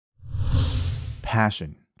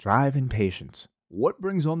passion, drive, and patience. What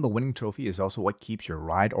brings home the winning trophy is also what keeps your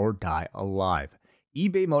ride or die alive.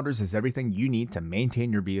 eBay Motors has everything you need to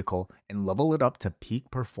maintain your vehicle and level it up to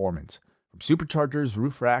peak performance. From superchargers,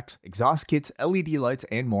 roof racks, exhaust kits, LED lights,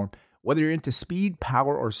 and more, whether you're into speed,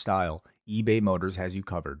 power, or style, eBay Motors has you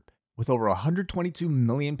covered. With over 122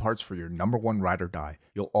 million parts for your number one ride or die,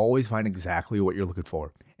 you'll always find exactly what you're looking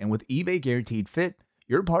for. And with eBay Guaranteed Fit,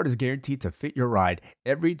 your part is guaranteed to fit your ride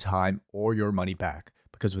every time or your money back.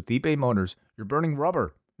 Because with eBay Motors, you're burning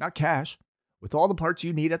rubber, not cash. With all the parts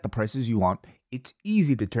you need at the prices you want, it's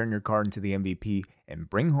easy to turn your car into the MVP and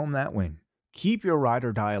bring home that win. Keep your ride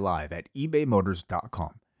or die alive at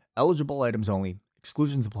ebaymotors.com. Eligible items only.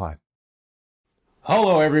 Exclusions apply.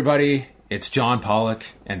 Hello, everybody. It's John Pollock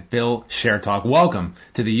and Phil Shertalk. Welcome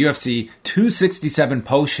to the UFC 267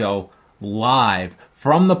 post show live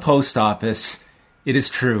from the post office. It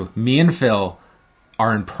is true. Me and Phil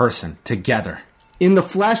are in person together. In the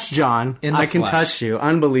flesh, John. I can touch you.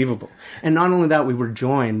 Unbelievable. And not only that, we were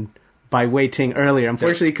joined by Wei Ting earlier.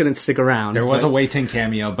 Unfortunately, he couldn't stick around. There was a Wei Ting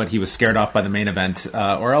cameo, but he was scared off by the main event,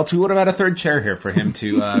 or else we would have had a third chair here for him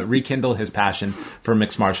to rekindle his passion for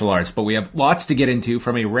mixed martial arts. But we have lots to get into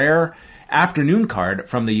from a rare afternoon card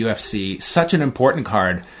from the UFC. Such an important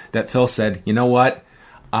card that Phil said, you know what?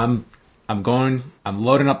 I'm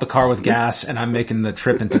loading up the car with gas, and I'm making the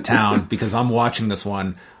trip into town because I'm watching this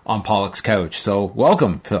one on Pollock's couch. So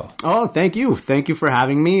welcome, Phil. Oh, thank you. Thank you for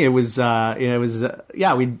having me. We hadn't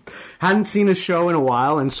seen a show in a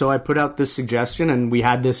while, and so I put out this suggestion, and we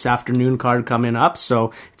had this afternoon card coming up,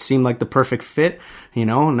 so it seemed like the perfect fit. You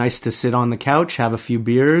know, nice to sit on the couch, have a few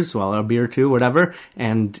beers, well, a beer or two, whatever,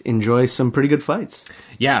 and enjoy some pretty good fights.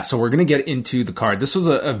 Yeah, so we're going to get into the card. This was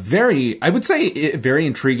a very, I would say, a very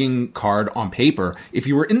intriguing card on paper. If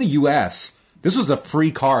you were in the U.S., this was a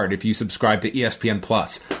free card if you subscribe to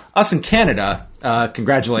ESPN+. Us in Canada,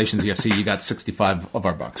 congratulations, UFC, you got 65 of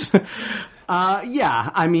our bucks.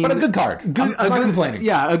 Yeah, I mean... But a good card. I'm not complaining.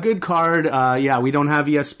 Yeah, a good card. We don't have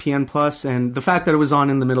ESPN+, and the fact that it was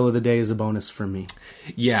on in the middle of the day is a bonus for me.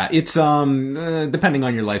 Yeah, it's depending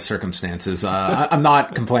on your life circumstances. I'm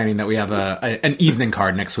not complaining that we have an evening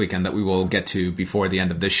card next weekend that we will get to before the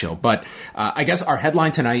end of this show. But I guess our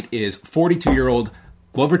headline tonight is 42-year-old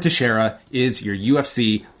Glover Teixeira is your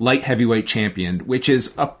UFC light heavyweight champion, which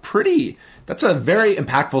is that's a very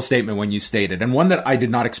impactful statement when you state it, and one that I did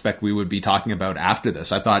not expect we would be talking about after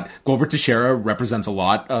this. I thought Glover Teixeira represents a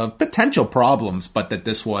lot of potential problems, but that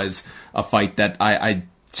this was a fight that I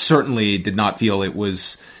certainly did not feel it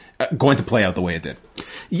was going to play out the way it did.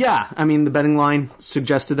 Yeah, I mean, the betting line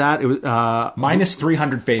suggested that. It was minus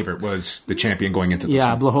 300 favorite was the champion going into this one.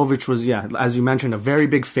 Yeah, Blachowicz was, as you mentioned, a very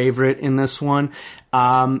big favorite in this one.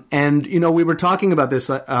 And, you know, we were talking about this,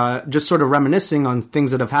 just sort of reminiscing on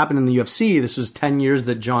things that have happened in the UFC. This was 10 years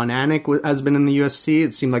that Jon Anik has been in the UFC.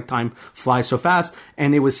 It seemed like time flies so fast.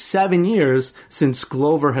 And it was 7 years since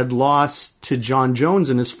Glover had lost to John Jones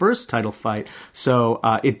in his first title fight. So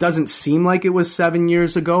it doesn't seem like it was 7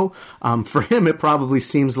 years ago. For him, it probably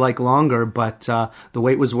seems like longer, but the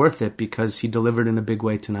wait was worth it because he delivered in a big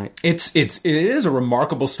way tonight. It is a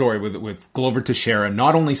remarkable story with Glover Teixeira.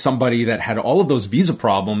 Not only somebody that had all of those visa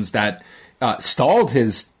problems that stalled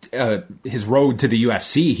his road to the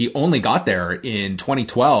UFC. He only got there in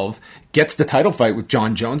 2012, gets the title fight with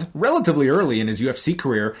John Jones relatively early in his UFC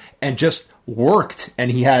career, and just worked.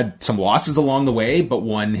 And he had some losses along the way, but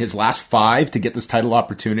won his last 5 to get this title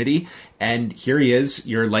opportunity. And here he is,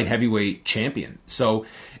 your light heavyweight champion. So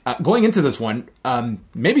going into this one,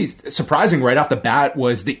 maybe surprising right off the bat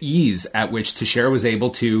was the ease at which Teixeira was able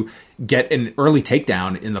to get an early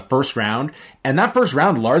takedown in the first round. And that first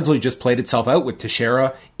round largely just played itself out with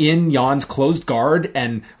Teixeira in Jan's closed guard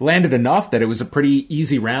and landed enough that it was a pretty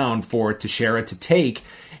easy round for Teixeira to take.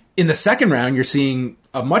 In the second round, you're seeing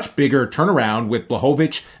a much bigger turnaround with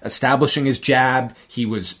Blachowicz establishing his jab. He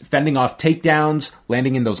was fending off takedowns,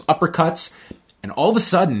 landing in those uppercuts. And all of a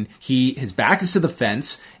sudden, his back is to the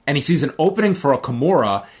fence, and he sees an opening for a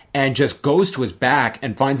Kimura and just goes to his back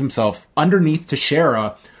and finds himself underneath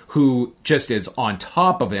Teixeira, who just is on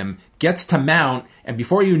top of him, gets to mount, and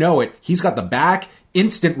before you know it, he's got the back,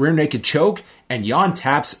 instant rear naked choke, and Jan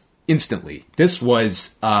taps instantly. This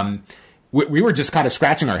was... we were just kind of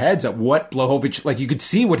scratching our heads at what Blachowicz, like you could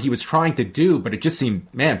see what he was trying to do, but it just seemed,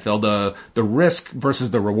 man, Phil, the risk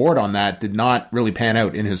versus the reward on that did not really pan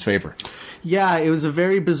out in his favor. Yeah, it was a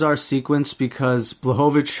very bizarre sequence because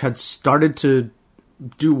Blachowicz had started to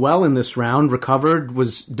do well in this round, recovered,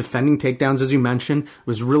 was defending takedowns, as you mentioned,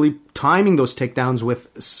 was really timing those takedowns with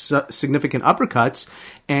significant uppercuts,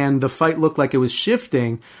 and the fight looked like it was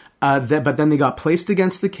shifting. But then they got placed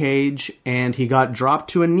against the cage, and he got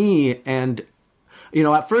dropped to a knee. And,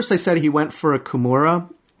 at first I said he went for a Kimura.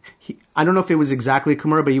 I don't know if it was exactly a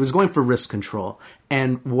Kimura, but he was going for wrist control.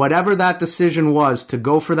 And whatever that decision was, to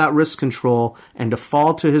go for that wrist control and to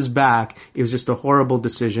fall to his back, it was just a horrible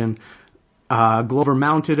decision. Glover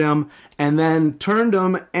mounted him and then turned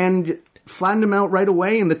him and flattened him out right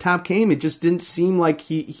away, and the tap came. It just didn't seem like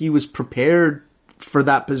he was prepared for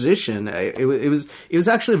that position. It was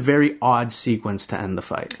actually a very odd sequence to end the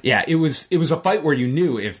fight. Yeah, it was a fight where you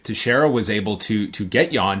knew if Teixeira was able to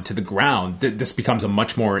get Jan to the ground, this becomes a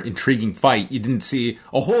much more intriguing fight. You didn't see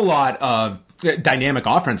a whole lot of dynamic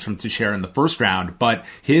offense from Teixeira in the first round, but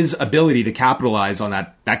his ability to capitalize on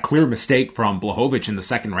that clear mistake from Blachowicz in the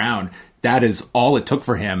second round, that is all it took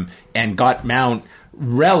for him, and got Mount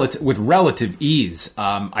with relative ease.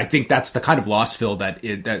 I think that's the kind of loss, Phil, that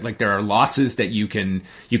there are losses that you can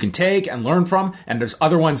take and learn from, and there's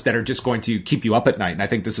other ones that are just going to keep you up at night. And I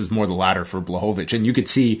think this is more the latter for Blachowicz. And you could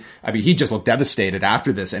see, he just looked devastated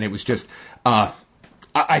after this, and it was just,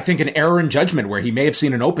 I think, an error in judgment where he may have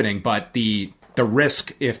seen an opening, but the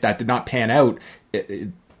risk, if that did not pan out,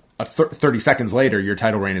 30 seconds later, your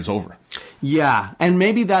title reign is over. Yeah, and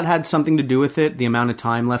maybe that had something to do with it, the amount of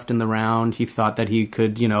time left in the round. He thought that he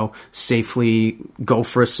could, safely go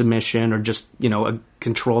for a submission or just,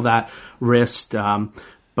 control that wrist.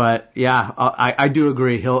 But yeah, I do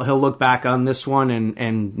agree. He'll look back on this one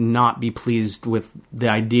and not be pleased with the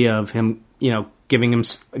idea of him, giving him...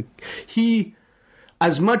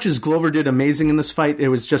 As much as Glover did amazing in this fight, it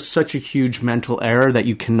was just such a huge mental error that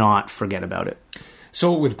you cannot forget about it.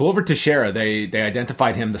 So with Glover Teixeira, they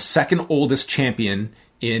identified him the second oldest champion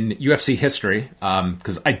in UFC history,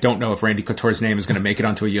 because I don't know if Randy Couture's name is going to make it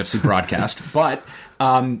onto a UFC broadcast, but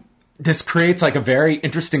this creates like a very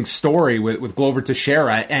interesting story with Glover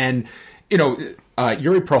Teixeira. And,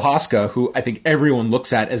 Yuri Prohaska, who I think everyone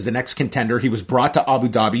looks at as the next contender, he was brought to Abu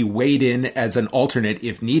Dhabi, weighed in as an alternate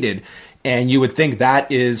if needed, and you would think that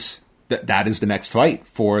is the next fight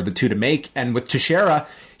for the two to make. And with Teixeira,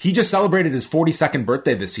 he just celebrated his 42nd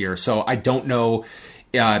birthday this year, so I don't know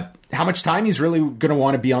how much time he's really going to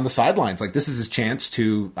want to be on the sidelines. Like, this is his chance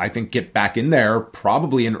to, I think, get back in there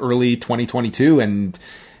probably in early 2022 and,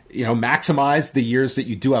 maximize the years that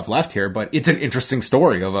you do have left here. But it's an interesting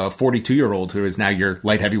story of a 42-year-old who is now your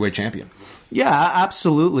light heavyweight champion. Yeah,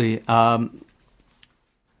 absolutely.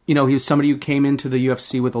 He was somebody who came into the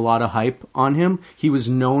UFC with a lot of hype on him. He was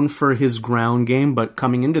known for his ground game, but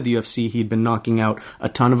coming into the UFC, he'd been knocking out a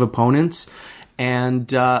ton of opponents.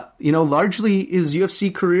 And, largely his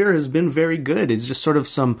UFC career has been very good. It's just sort of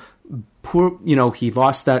some poor, he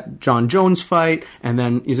lost that John Jones fight, and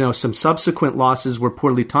then, some subsequent losses were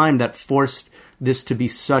poorly timed that forced this to be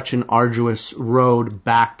such an arduous road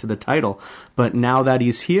back to the title. But now that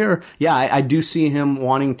he's here, yeah, I do see him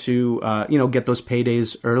wanting to, get those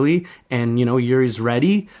paydays early, and, Yuri's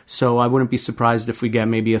ready. So I wouldn't be surprised if we get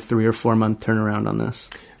maybe a 3 or 4 month turnaround on this.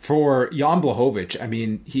 For Jan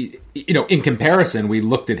Blachowicz, he, in comparison, we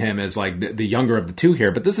looked at him as like the younger of the two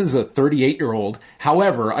here, but this is a 38-year-old.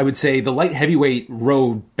 However, I would say the light heavyweight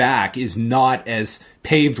road back is not as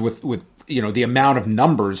paved with the amount of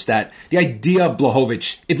numbers that the idea of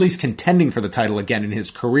Blachowicz at least contending for the title again in his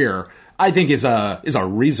career, I think is a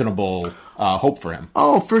reasonable hope for him.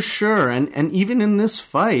 Oh, for sure. And even in this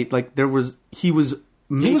fight, like he was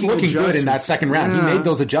looking good in that second round. Yeah. He made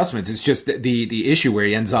those adjustments. It's just the issue where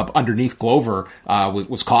he ends up underneath Glover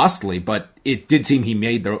was costly, but it did seem he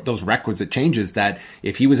made those requisite changes that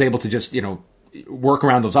if he was able to just, work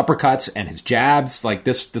around those uppercuts and his jabs, like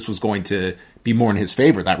this was going to be more in his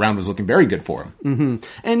favor. That round was looking very good for him. Mm-hmm.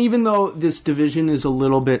 And even though this division is a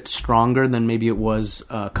little bit stronger than maybe it was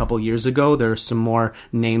a couple years ago, there are some more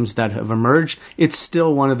names that have emerged. It's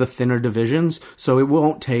still one of the thinner divisions, so it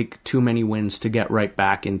won't take too many wins to get right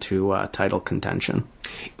back into title contention.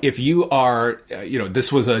 If you are,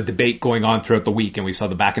 this was a debate going on throughout the week, and we saw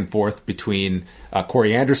the back and forth between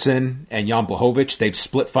Corey Anderson and Jan Blachowicz. They've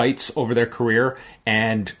split fights over their career,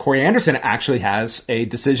 and Corey Anderson actually has a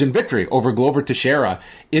decision victory over Glover Teixeira.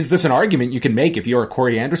 Is this an argument you can make if you're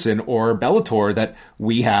Corey Anderson or Bellator that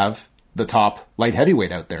we have the top light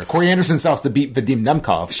heavyweight out there? Corey Anderson still has to beat Vadim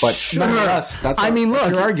Nemkov, but sure. Nonetheless, that's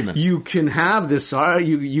your argument. You can have this.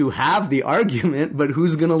 You have the argument, but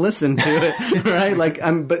who's going to listen to it, right?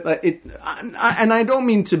 And I don't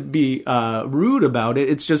mean to be rude about it.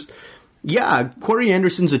 It's just, yeah, Corey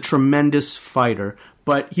Anderson's a tremendous fighter,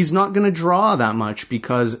 but he's not going to draw that much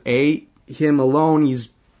because him alone, he's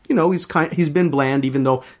he's been bland, even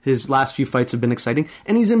though his last few fights have been exciting.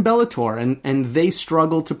 And he's in Bellator, and they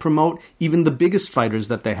struggle to promote even the biggest fighters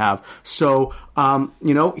that they have. So,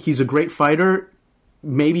 he's a great fighter.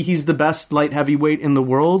 Maybe he's the best light heavyweight in the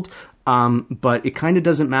world, but it kind of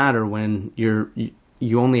doesn't matter when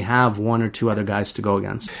you only have one or two other guys to go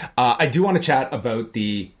against. I do want to chat about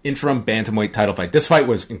the interim bantamweight title fight. This fight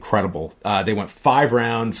was incredible. They went 5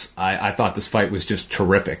 rounds. I thought this fight was just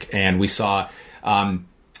terrific, and we saw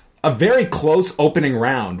a very close opening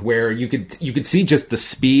round where you could see just the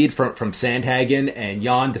speed from Sandhagen and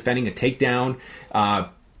Jan defending a takedown,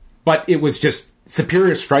 but it was just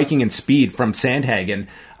superior striking and speed from Sandhagen.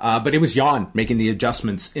 But it was Jan making the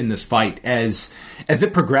adjustments in this fight. As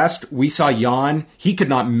it progressed, we saw Jan, he could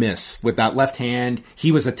not miss with that left hand.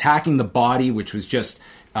 He was attacking the body, which was just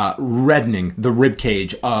reddening the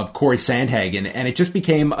ribcage of Corey Sandhagen. And it just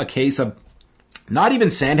became a case of not even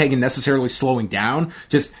Sandhagen necessarily slowing down,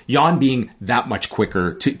 just Jan being that much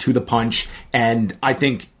quicker to the punch. And I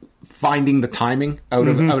think finding the timing out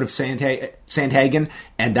of Sandhagen,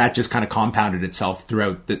 and that just kind of compounded itself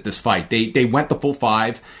throughout this fight. They went the full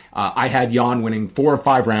 5. I had Jan winning 4 or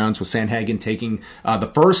 5 rounds with Sandhagen taking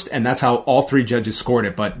the first, and that's how all 3 judges scored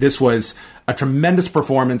it. But this was a tremendous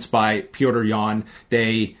performance by Petr Yan.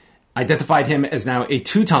 They identified him as now a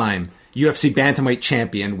 2-time UFC bantamweight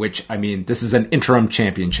champion, which, I mean, this is an interim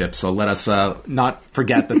championship, so let us not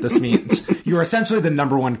forget that this means you're essentially the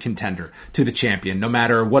number 1 contender to the champion, no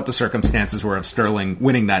matter what the circumstances were of Sterling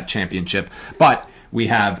winning that championship. But we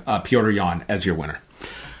have Petr Yan as your winner.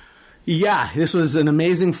 Yeah, this was an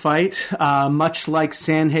amazing fight. Much like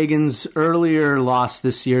Sandhagen's earlier loss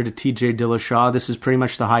this year to TJ Dillashaw, this is pretty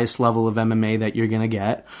much the highest level of MMA that you're going to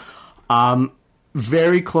get.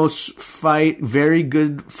 Very close fight, very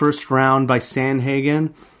good first round by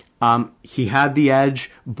Sandhagen. He had the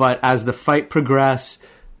edge, but as the fight progressed,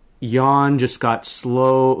 Jan just got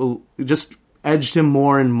slow, just edged him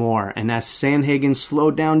more and more. And as Sandhagen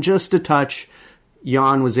slowed down just a touch,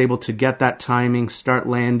 Jan was able to get that timing, start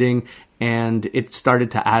landing, and it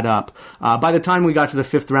started to add up. By the time we got to the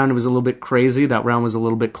 5th round, it was a little bit crazy. That round was a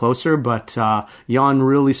little bit closer, but Jan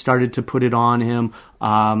really started to put it on him.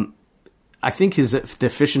 I think the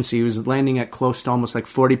efficiency, he was landing at close to almost like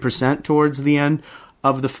 40% towards the end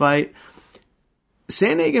of the fight.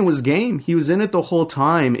 Sandhagen was game. He was in it the whole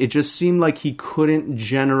time. It just seemed like he couldn't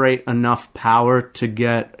generate enough power to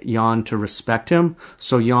get Jan to respect him.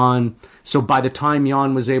 So by the time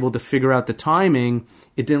Jan was able to figure out the timing,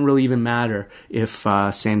 it didn't really even matter if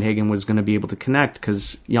Sandhagen was going to be able to connect,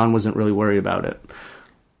 because Jan wasn't really worried about it.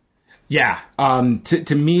 Yeah.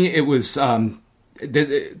 To me, it was...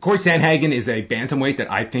 Corey Sandhagen is a bantamweight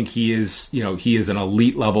that I think he is an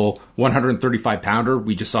elite level 135 pounder.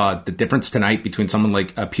 We just saw the difference tonight between someone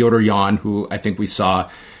like Petr Yan, who I think we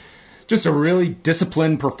saw just a really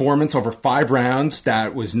disciplined performance over 5 rounds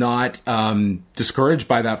that was not discouraged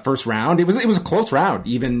by that first round. It was a close round,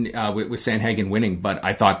 even with Sandhagen winning. But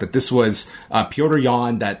I thought that this was Petr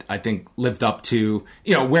Yan that I think lived up to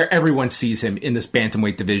where everyone sees him in this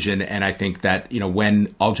bantamweight division. And I think that when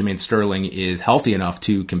Aljamain Sterling is healthy enough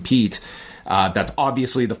to compete, that's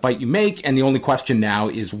obviously the fight you make. And the only question now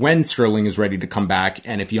is when Sterling is ready to come back,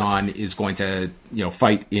 and if Yan is going to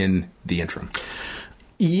fight in the interim.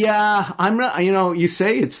 Yeah, I'm not, you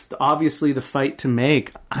say it's obviously the fight to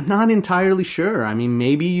make. I'm not entirely sure. I mean,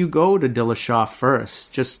 maybe you go to Dillashaw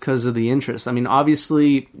first just because of the interest. I mean,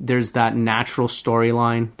 obviously there's that natural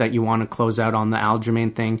storyline that you want to close out on the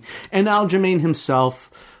Aljamain thing. And Aljamain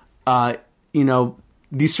himself,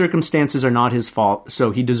 these circumstances are not his fault.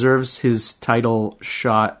 So he deserves his title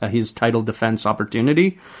shot, his title defense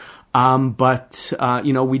opportunity. But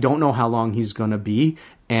we don't know how long he's going to be.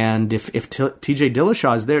 And if TJ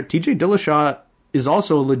Dillashaw is there, TJ Dillashaw is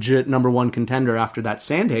also a legit number 1 contender after that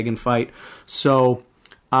Sandhagen fight. So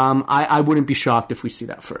I wouldn't be shocked if we see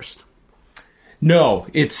that first. No,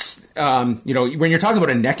 it's, when you're talking about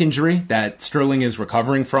a neck injury that Sterling is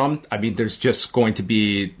recovering from, I mean, there's just going to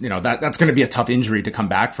be, that's going to be a tough injury to come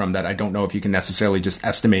back from that I don't know if you can necessarily just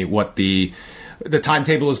estimate what the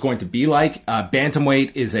timetable is going to be like.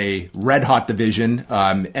 Bantamweight is a red-hot division,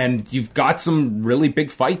 and you've got some really big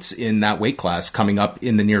fights in that weight class coming up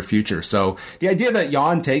in the near future. So the idea that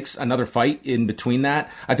Jan takes another fight in between that,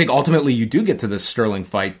 I think ultimately you do get to this Sterling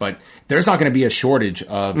fight, but there's not going to be a shortage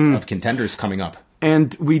of contenders coming up.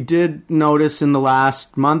 And we did notice in the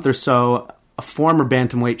last month or so, a former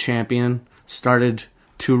bantamweight champion started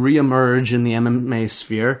to reemerge in the MMA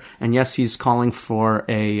sphere. And yes, he's calling for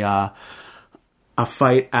a a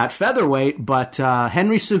fight at featherweight, but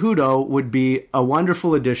Henry Cejudo would be a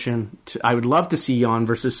wonderful addition. I would love to see Jan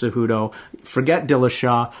versus Cejudo. Forget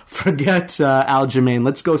Dillashaw, forget Aljamain.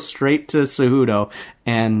 Let's go straight to Cejudo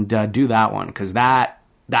and do that one, because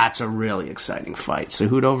that's a really exciting fight.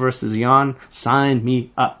 Cejudo versus Jan, sign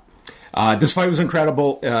me up. This fight was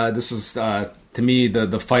incredible. This was, to me,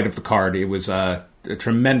 the fight of the card. It was a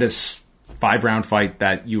tremendous 5-round fight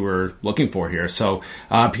that you were looking for here. So,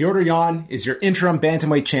 Petr Yan is your interim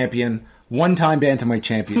bantamweight champion, one-time bantamweight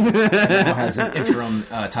champion, now has an interim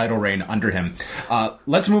title reign under him.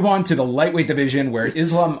 Let's move on to the lightweight division, where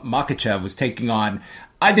Islam Makhachev was taking on,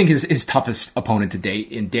 I think, his toughest opponent to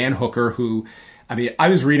date in Dan Hooker, who, I mean, I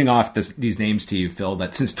was reading off these names to you, Phil,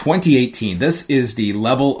 that since 2018, this is the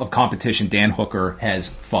level of competition Dan Hooker has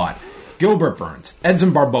fought. Gilbert Burns,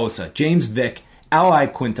 Edson Barbosa, James Vick, Ally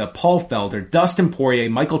Quinta, Paul Felder, Dustin Poirier,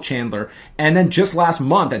 Michael Chandler, and then just last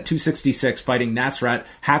month at 266 fighting Nasrat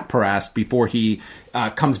Haqparast before he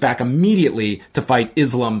comes back immediately to fight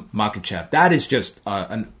Islam Makhachev. That is just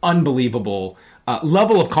an unbelievable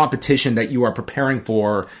level of competition that you are preparing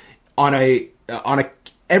for on a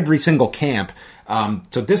every single camp.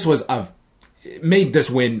 So this was made this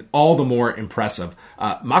win all the more impressive.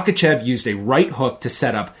 Makhachev used a right hook to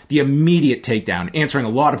set up the immediate takedown, answering a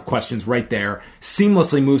lot of questions right there,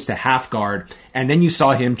 seamlessly moves to half guard, and then you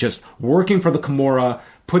saw him just working for the Kimura,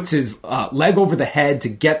 puts his leg over the head to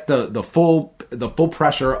get the full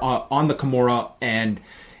pressure on the Kimura, and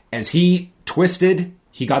as he twisted,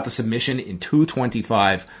 he got the submission in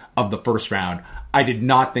 2:25 of the first round. I did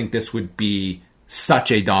not think this would be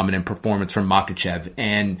such a dominant performance from Makhachev,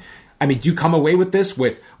 and I mean, do you come away with this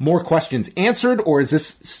with more questions answered, or is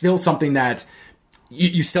this still something that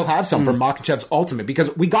you still have some for Makhachev's ultimate?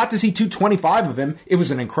 Because we got to see 225 of him. It was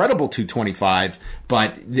an incredible 225,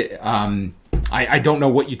 but I don't know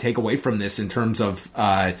what you take away from this in terms of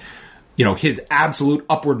his absolute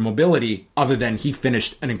upward mobility, other than he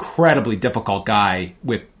finished an incredibly difficult guy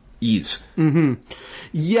with ease. Mm-hmm.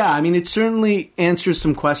 Yeah, I mean, it certainly answers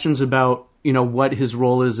some questions about what his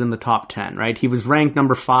role is in the top 10, right? He was ranked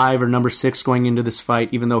number 5 or number 6 going into this fight,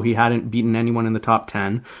 even though he hadn't beaten anyone in the top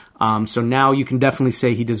 10. So now you can definitely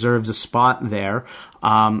say he deserves a spot there.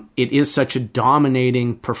 It is such a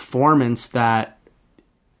dominating performance that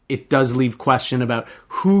it does leave question about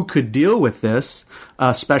who could deal with this,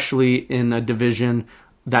 especially in a division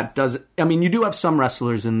that does. I mean, you do have some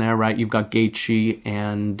wrestlers in there, right? You've got Gaethje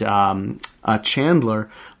and Chandler,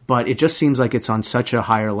 but it just seems like it's on such a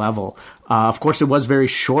higher level. Of course, it was very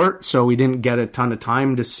short, so we didn't get a ton of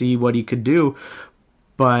time to see what he could do.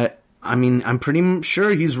 But, I mean, I'm pretty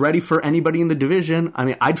sure he's ready for anybody in the division. I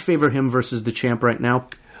mean, I'd favor him versus the champ right now.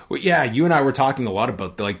 Well, yeah, you and I were talking a lot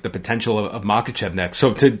about the potential of Makhachev next.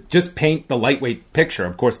 So to just paint the lightweight picture,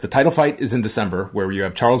 of course, the title fight is in December, where you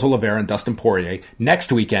have Charles Oliveira and Dustin Poirier.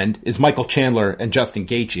 Next weekend is Michael Chandler and Justin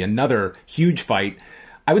Gaethje, another huge fight.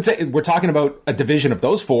 I would say we're talking about a division of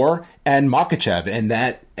those four and Makhachev, and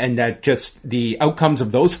that just the outcomes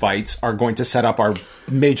of those fights are going to set up our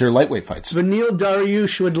major lightweight fights. Beneil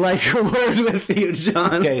Dariush would like a word with you,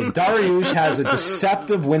 John. Okay, Dariush has a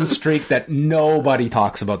deceptive win streak that nobody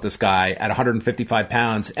talks about this guy at 155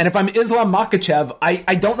 pounds. And if I'm Islam Makhachev,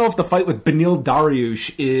 I don't know if the fight with Beneil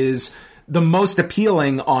Dariush is the most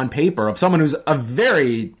appealing on paper of someone who's a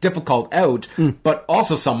very difficult out, but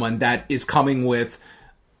also someone that is coming with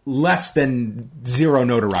less than zero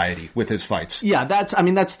notoriety with his fights. Yeah,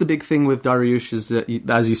 that's the big thing with Dariush is that,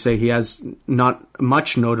 as you say, he has not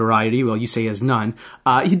much notoriety. Well, you say he has none.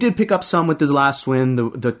 He did pick up some with his last win.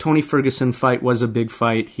 The Tony Ferguson fight was a big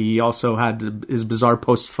fight. He also had his bizarre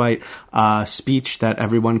post-fight speech that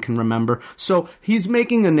everyone can remember. So he's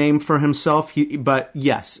making a name for himself. But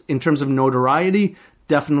yes, in terms of notoriety,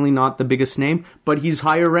 definitely not the biggest name, but he's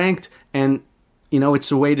higher ranked, and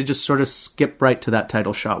it's a way to just sort of skip right to that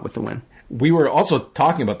title shot with the win. We were also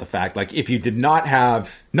talking about the fact, if you did not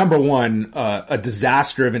have, number one, a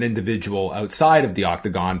disaster of an individual outside of the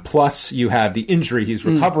octagon, plus you have the injury he's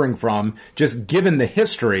recovering from, just given the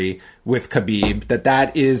history with Khabib,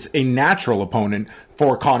 that is a natural opponent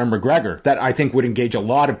for Conor McGregor, that I think would engage a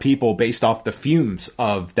lot of people based off the fumes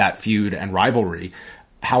of that feud and rivalry.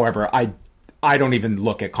 However, I don't even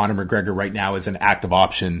look at Conor McGregor right now as an active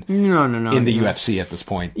option in the UFC at this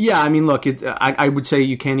point. Yeah, I mean, look, I would say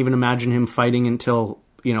you can't even imagine him fighting until,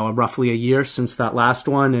 roughly a year since that last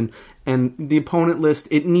one. And the opponent list,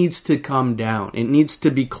 it needs to come down. It needs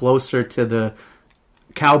to be closer to the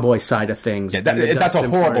cowboy side of things. Yeah, that's a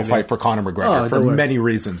horrible fight for Conor McGregor for many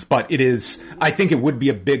reasons. But I think it would be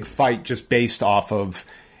a big fight just based off of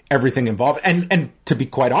everything involved. And to be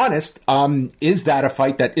quite honest, is that a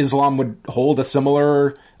fight that Islam would hold a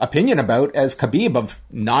similar opinion about as Khabib, of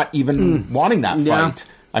not even wanting that fight? Yeah.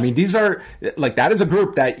 I mean, these are, like, that is a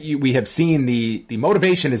group that we have seen the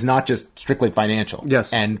motivation is not just strictly financial.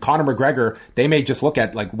 Yes. And Conor McGregor, they may just look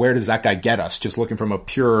at, like, where does that guy get us? Just looking from a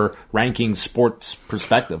pure ranking sports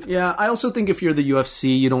perspective. Yeah, I also think if you're the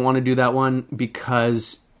UFC, you don't want to do that one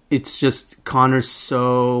because it's just Conor's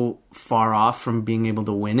so far off from being able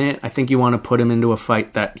to win it. I think you want to put him into a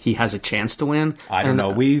fight that he has a chance to win. I don't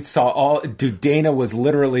know. We saw Dana was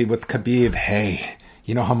literally with Khabib, hey,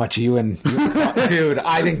 you know how much you and dude,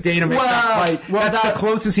 I think Dana makes that fight. That's the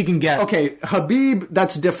closest he can get. Okay, Khabib,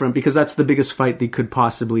 that's different because that's the biggest fight they could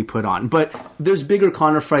possibly put on. But there's bigger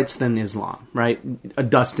Conor fights than Islam, right? A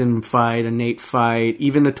Dustin fight, a Nate fight,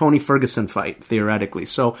 even a Tony Ferguson fight, theoretically.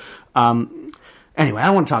 So, anyway, I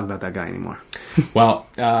don't want to talk about that guy anymore. Well,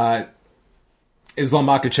 Islam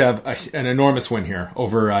Makhachev, an enormous win here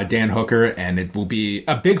over Dan Hooker, and it will be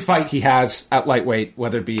a big fight he has at lightweight,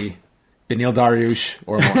 whether it be Beneil Dariush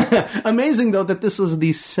or more. Amazing, though, that this was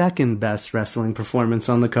the second best wrestling performance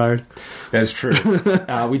on the card. That's true.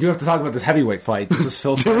 We do have to talk about this heavyweight fight. This was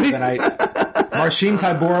Phil's fight tonight. Marcin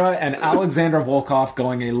Tybura and Alexander Volkov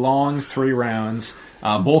going a long 3 rounds.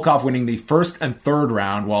 Volkov winning the first and third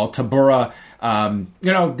round, while Tybura,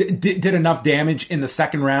 did enough damage in the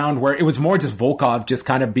second round where it was more just Volkov just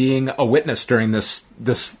kind of being a witness during this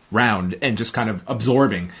round and just kind of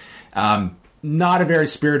absorbing. Not a very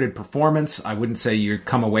spirited performance. I wouldn't say you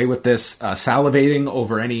come away with this salivating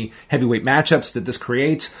over any heavyweight matchups that this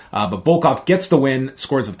creates. But Volkov gets the win,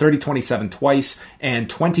 scores of 30-27 twice and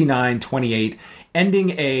 29-28,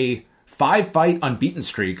 ending a 5-fight unbeaten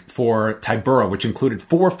streak for Tybura, which included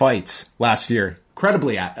 4 fights last year.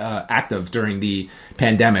 Incredibly active during the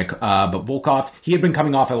pandemic. But Volkov, he had been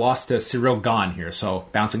coming off a loss to Cyril Gane here, so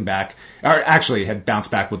bouncing back, or actually had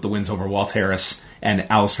bounced back with the wins over Walt Harris and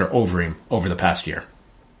Alistair Overeem over the past year.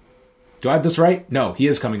 Do I have this right? No, he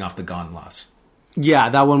is coming off the Gane loss. Yeah,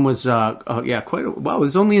 that one was, quite a while. It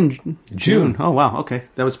was only in June. Oh, wow. Okay.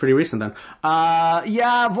 That was pretty recent then.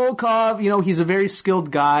 Volkov, he's a very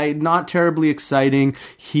skilled guy, not terribly exciting.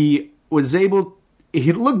 He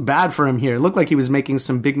looked bad for him here. It looked like he was making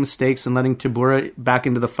some big mistakes and letting Tybura back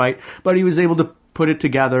into the fight, but he was able to put it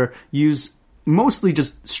together, use mostly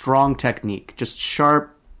just strong technique, just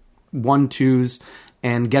sharp 1-2s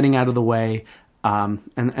and getting out of the way.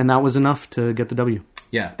 And that was enough to get the W.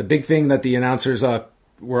 Yeah, the big thing that the announcers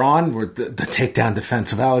were on were the takedown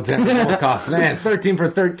defense of Alexander Volkov. Man, 13 for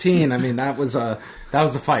 13. I mean, that was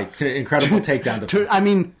the fight. Incredible takedown defense. I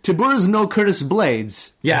mean, Tybura's no Curtis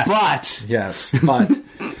Blades. Yes. But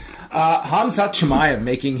Khamzat Chimaev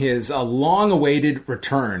making his long-awaited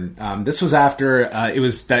return. This was after it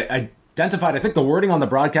was identified, I think the wording on the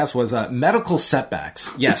broadcast was medical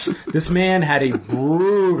setbacks. Yes, this man had a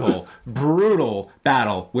brutal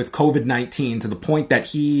battle with COVID-19 to the point that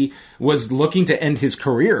he was looking to end his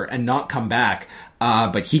career and not come back.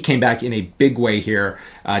 But he came back in a big way here,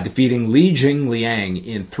 defeating Li Jingliang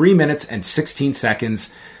in 3 minutes and 16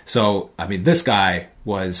 seconds. So, I mean, this guy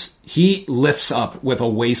he lifts up with a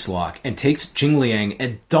waist lock and takes Jingliang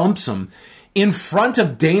and dumps him in front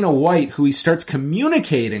of Dana White, who he starts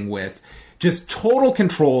communicating with. Just total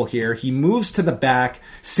control here. He moves to the back,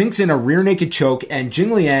 sinks in a rear naked choke, and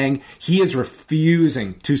Jingliang, he is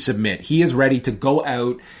refusing to submit. He is ready to go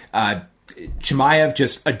out. Chimaev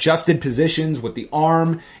just adjusted positions with the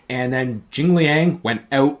arm, and then Jingliang went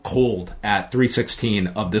out cold at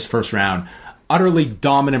 3:16 of this first round. Utterly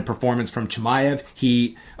dominant performance from Chimaev.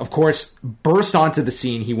 He, of course, burst onto the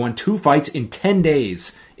scene. He won 2 fights in 10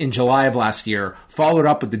 days in July of last year, followed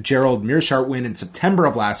up with the Gerald Meerschaert win in September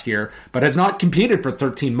of last year, but has not competed for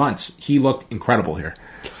 13 months. He looked incredible here.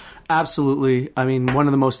 Absolutely. I mean, one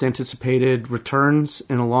of the most anticipated returns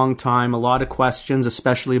in a long time. A lot of questions,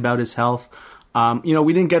 especially about his health.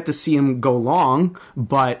 We didn't get to see him go long,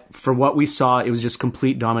 but for what we saw, it was just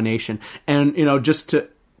complete domination. And, just to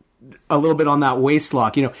a little bit on that waist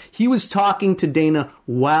lock, he was talking to Dana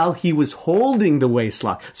while he was holding the waist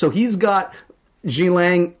lock. So he's got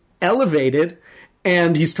Jingliang elevated,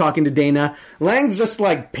 and he's talking to Dana. Lang's just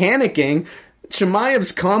like panicking.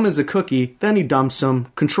 Chimaev's calm as a cookie. Then he dumps him,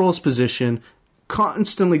 controls position,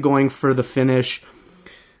 constantly going for the finish.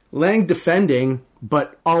 Lang defending,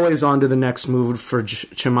 but always on to the next move for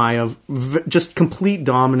Chimaev. Just complete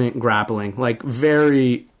dominant grappling.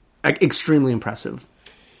 Extremely impressive.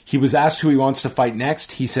 He was asked who he wants to fight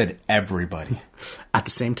next. He said everybody. At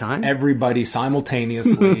the same time? Everybody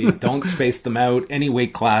simultaneously. Don't space them out. Any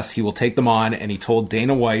weight class, he will take them on. And he told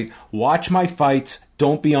Dana White, watch my fights.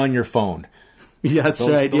 Don't be on your phone. Yeah, that's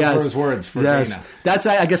right. Those Yes. were his words for Yes.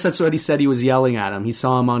 Dana. I guess that's what he said. He was yelling at him. He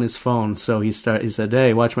saw him on his phone, so he said,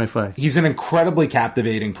 "Hey, watch my fight." He's an incredibly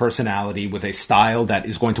captivating personality with a style that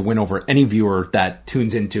is going to win over any viewer that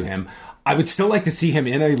tunes into him. I would still like to see him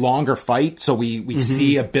in a longer fight so we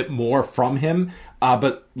see a bit more from him.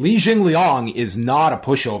 But Li Jingliang is not a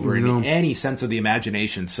pushover in any sense of the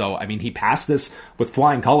imagination. So, I mean, he passed this with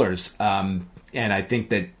flying colors. And I think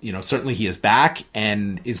that, certainly he is back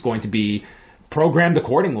and is going to be programmed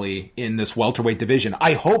accordingly in this welterweight division.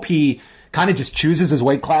 I hope he kind of just chooses his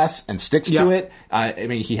weight class and sticks to it. I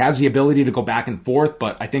mean, he has the ability to go back and forth,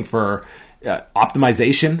 but I think for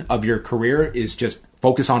optimization of your career is just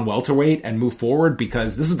focus on welterweight and move forward,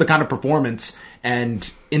 because this is the kind of performance and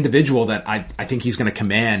individual that I think he's going to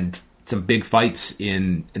command some big fights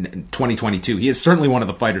in 2022. He is certainly one of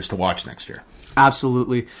the fighters to watch next year.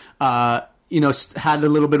 Absolutely. Had a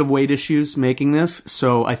little bit of weight issues making this,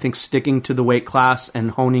 so I think sticking to the weight class and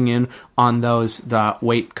honing in on the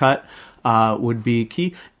weight cut would be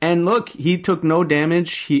key. And look, he took no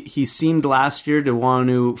damage. He seemed last year to want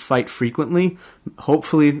to fight frequently.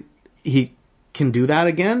 Hopefully he can do that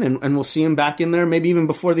again, and we'll see him back in there maybe even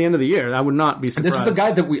before the end of the year. I would not be surprised. This is the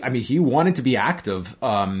guy that he wanted to be active.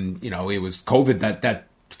 It was COVID that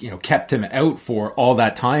kept him out for all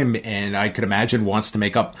that time, and I could imagine wants to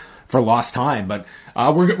make up for lost time. But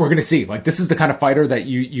we're going to see. Like, this is the kind of fighter that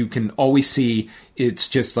you can always see. It's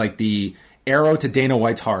just like the arrow to Dana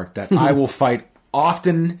White's heart that I will fight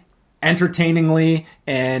often, entertainingly,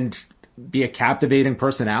 and be a captivating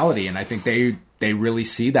personality. And I think they really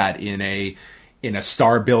see that in a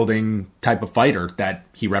star-building type of fighter that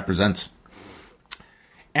he represents.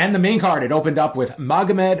 And the main card, it opened up with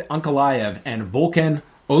Magomed Ankalaev and Volkan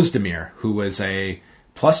Ozdemir, who was a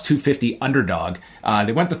plus 250 underdog.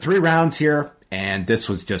 They went the 3 rounds here, and this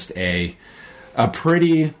was just a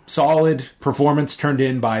pretty solid performance turned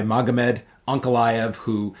in by Magomed Ankalaev,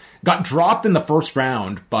 who got dropped in the first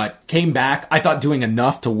round, but came back, I thought, doing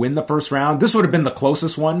enough to win the first round. This would have been the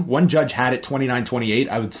closest one. One judge had it 29-28.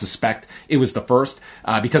 I would suspect it was the first,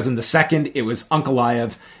 because in the second, it was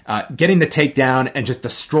Ankalaev getting the takedown and just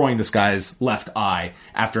destroying this guy's left eye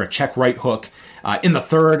after a check right hook. In the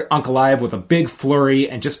third, Ankalaev with a big flurry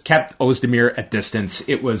and just kept Ozdemir at distance.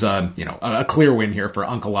 It was a clear win here for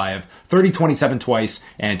Ankalaev. 30-27 twice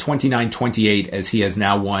and 29-28 as he has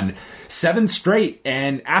now won 7 straight.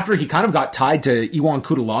 And after he kind of got tied to Iwan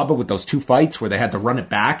Kutalaba with those 2 fights where they had to run it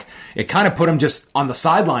back, it kind of put him just on the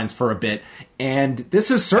sidelines for a bit. And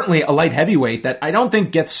this is certainly a light heavyweight that I don't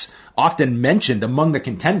think gets often mentioned among the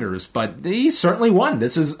contenders, but he certainly won.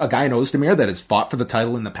 This is a guy in Ozdemir that has fought for the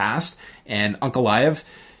title in the past, and Ankalaev,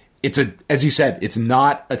 as you said, it's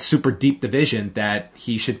not a super deep division that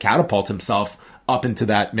he should catapult himself up into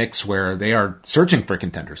that mix where they are searching for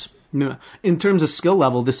contenders. No. In terms of skill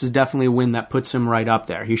level, this is definitely a win that puts him right up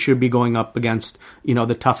there. He should be going up against,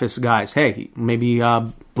 the toughest guys. Hey, maybe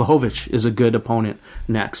Blachowicz is a good opponent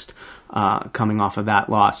next, coming off of that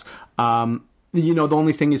loss. The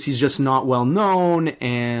only thing is he's just not well known,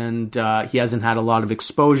 and he hasn't had a lot of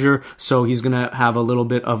exposure, so he's going to have a little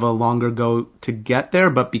bit of a longer go to get there.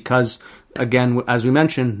 But because, again, as we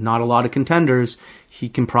mentioned, not a lot of contenders, he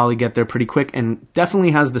can probably get there pretty quick and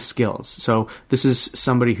definitely has the skills. So this is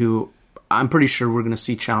somebody who I'm pretty sure we're going to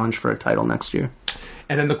see challenge for a title next year.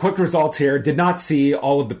 And then the quick results here, did not see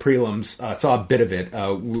all of the prelims, saw a bit of it.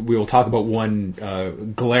 We will talk about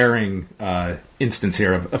one glaring instance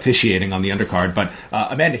here of officiating on the undercard. But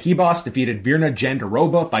Amanda Hebos defeated Virna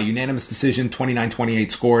Jandiroba by unanimous decision,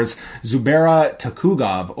 29-28 scores. Zubaira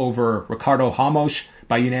Takugov over Ricardo Ramos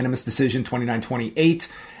by unanimous decision, 29-28.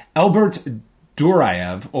 Albert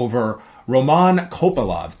Duraev over Roman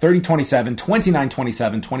Kopylov, 30-27,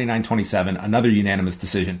 29-27, 29-27, another unanimous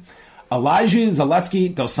decision. Elijah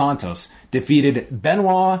Zaleski dos Santos defeated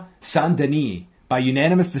Benoit Saint-Denis by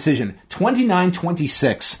unanimous decision,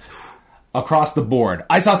 29-26 across the board.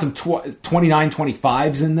 I saw some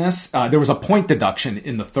 29-25s in this. There was a point deduction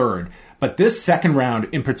in the third, but this second round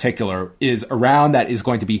in particular is a round that is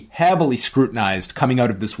going to be heavily scrutinized coming out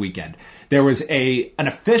of this weekend. There was an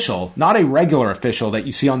official, not a regular official that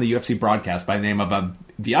you see on the UFC broadcast by the name of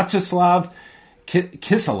Vyacheslav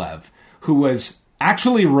Kiselev, who was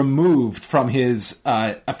actually removed from his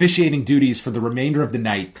officiating duties for the remainder of the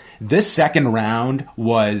night. This second round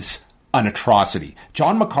was an atrocity.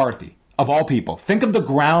 John McCarthy, of all people, think of the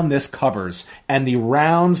ground this covers and the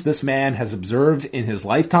rounds this man has observed in his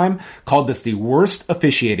lifetime, called this the worst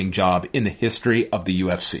officiating job in the history of the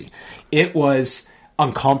UFC. It was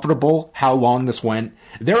uncomfortable how long this went.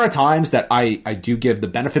 There are times that I do give the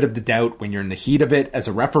benefit of the doubt when you're in the heat of it as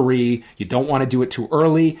a referee. You don't want to do it too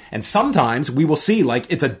early. And sometimes we will see like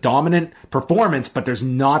it's a dominant performance, but there's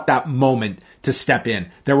not that moment to step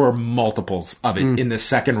in. There were multiples of it in the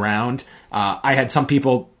second round. I had some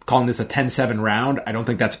people calling this a 10-7 round. I don't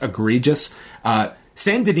think that's egregious.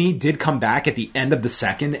 Saint Denis did come back at the end of the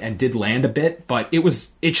second and did land a bit, but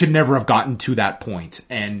it should never have gotten to that point.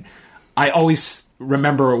 And I always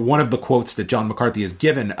remember one of the quotes that John McCarthy has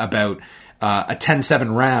given about a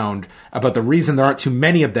 10-7 round, about the reason there aren't too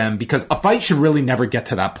many of them, because a fight should really never get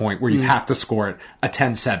to that point where you have to score it a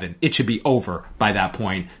 10-7. It should be over by that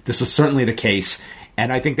point. This was certainly the case,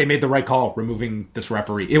 and I think they made the right call removing this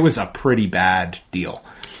referee. It was a pretty bad deal.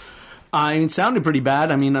 It sounded pretty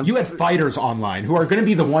bad. I mean, you had fighters online who are going to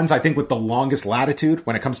be the ones, I think, with the longest latitude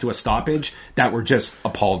when it comes to a stoppage that were just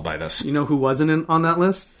appalled by this. You know who wasn't on that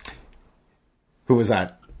list? Who was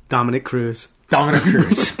that? Dominic Cruz. Dominic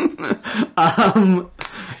Cruz.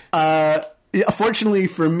 Fortunately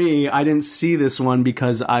for me, I didn't see this one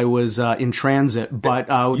because I was in transit. But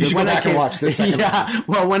you should go back and watch this second round.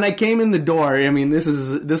 Well, when I came in the door, I mean, this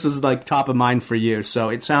was like top of mind for years. So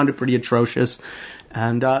it sounded pretty atrocious.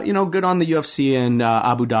 And, good on the UFC and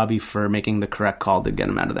Abu Dhabi for making the correct call to get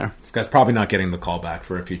him out of there. This guy's probably not getting the call back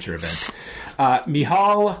for a future event.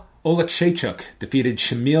 Michal Oleksiejczuk defeated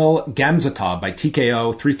Shamil Gamzatov by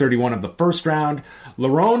TKO 3:31 of the first round.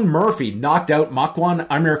 Lerone Murphy knocked out Makwan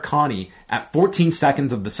Amirkhani at 14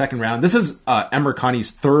 seconds of the second round. This is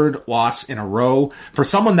Amirkhani's third loss in a row. For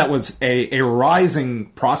someone that was a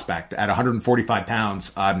rising prospect at 145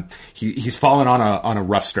 pounds, he's fallen on a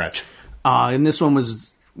rough stretch. And this one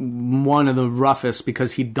was one of the roughest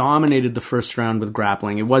because he dominated the first round with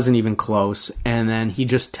grappling. It wasn't even close. And then he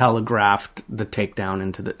just telegraphed the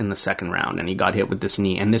takedown in the second round, and he got hit with this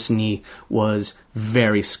knee. And this knee was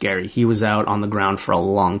very scary. He was out on the ground for a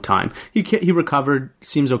long time. He recovered,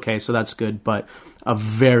 seems okay, so that's good, but a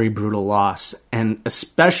very brutal loss, and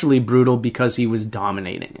especially brutal because he was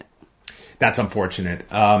dominating it. That's unfortunate.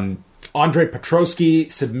 Andre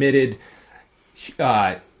Petroski submitted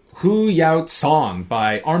Hu Yao Song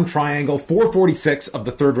by arm triangle, 4:46 of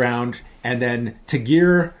the third round, and then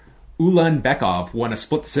Tagir Ulanbekov won a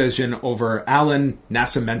split decision over Alan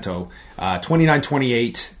Nascimento,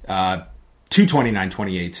 29-28, 2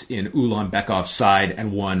 29-28s in Ulanbekov's side,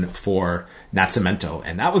 and one for Nascimento.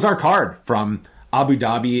 And that was our card from Abu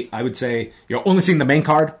Dhabi. I would say you're only seeing the main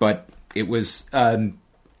card, but it was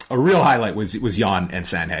a real highlight was Jan and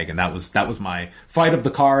Sandhagen. That was my fight of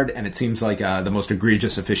the card, and it seems like the most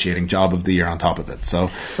egregious officiating job of the year on top of it.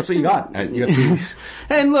 So that's what you got at UFC.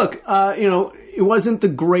 And look, it wasn't the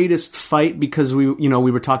greatest fight because we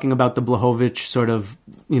were talking about the Blachowicz sort of,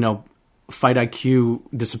 fight IQ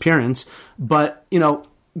disappearance, but,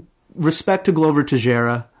 respect to Glover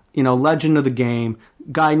Teixeira, legend of the game,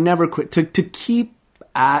 guy never quit to keep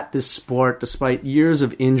at this sport despite years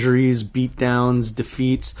of injuries, beatdowns,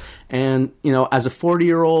 defeats, and as a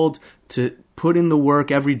 40-year-old to put in the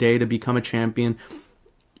work every day to become a champion.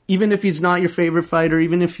 Even if he's not your favorite fighter,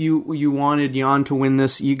 even if you wanted Jan to win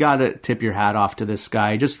this, you got to tip your hat off to this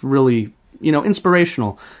guy. Just really,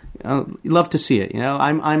 inspirational. You love to see it.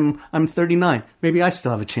 I'm 39. Maybe I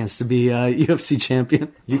still have a chance to be a UFC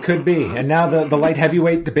champion. You could be. And now the light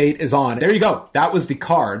heavyweight debate is on. There you go. That was the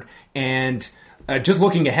card. And just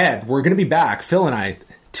looking ahead, we're going to be back, Phil and I,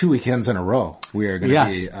 2 weekends in a row. We are going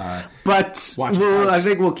to be but I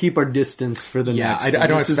think we'll keep our distance for the next. I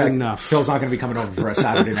don't this expect is enough. Phil's not going to be coming over for a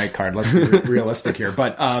Saturday night card. Let's be realistic here.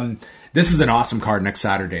 But this is an awesome card next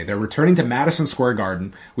Saturday. They're returning to Madison Square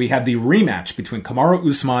Garden. We have the rematch between Kamaru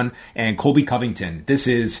Usman and Colby Covington. This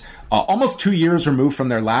is almost 2 years removed from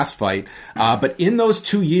their last fight. But in those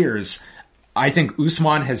 2 years, I think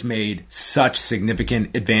Usman has made such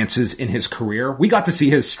significant advances in his career. We got to see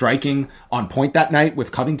his striking on point that night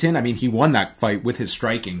with Covington. I mean, he won that fight with his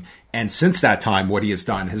striking. And since that time, what he has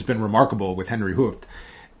done has been remarkable with Henry Hooft.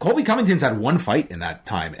 Colby Covington's had one fight in that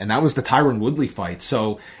time, and that was the Tyron Woodley fight.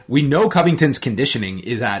 So we know Covington's conditioning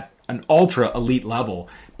is at an ultra elite level.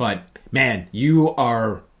 But, man, you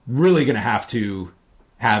are really going to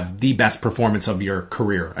have the best performance of your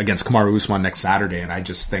career against Kamaru Usman next Saturday. And I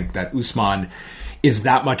just think that Usman is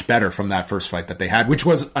that much better from that first fight that they had, which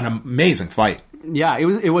was an amazing fight. Yeah,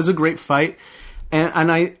 it was a great fight.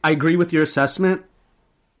 And I agree with your assessment.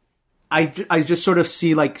 I just sort of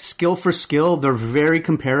see like skill for skill, they're very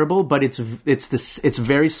comparable, but it's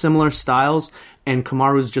very similar styles, and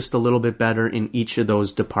Kamaru's just a little bit better in each of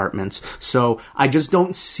those departments. So I just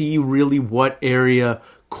don't see really what area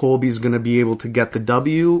Colby's going to be able to get the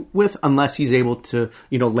W with, unless he's able to,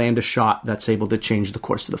 land a shot that's able to change the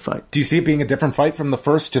course of the fight. Do you see it being a different fight from the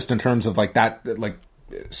first, just in terms of like that, like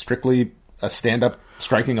strictly a stand-up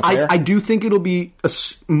striking affair? I do think it'll be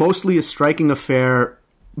mostly a striking affair,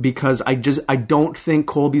 because I don't think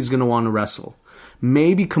Colby's going to want to wrestle.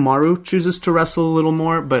 Maybe Kamaru chooses to wrestle a little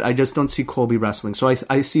more, but I just don't see Colby wrestling. So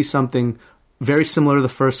I see something very similar to the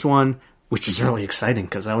first one, which is really exciting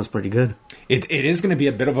because that was pretty good. It is going to be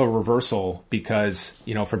a bit of a reversal because,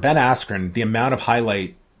 for Ben Askren, the amount of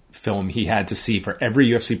highlight film he had to see for every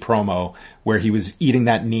UFC promo where he was eating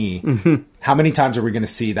that knee. Mm-hmm. How many times are we going to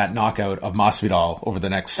see that knockout of Masvidal over the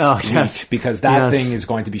next week? Yes. Because that thing is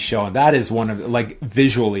going to be shown. That is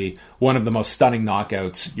visually one of the most stunning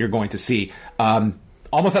knockouts you're going to see.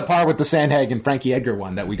 Almost at par with the Sandhagen Frankie Edgar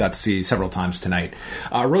one that we got to see several times tonight.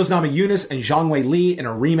 Rose Namajunas and Zhang Wei Li in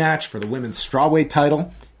a rematch for the women's strawweight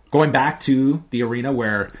title. Going back to the arena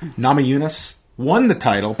where Namajunas won the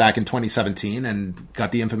title back in 2017 and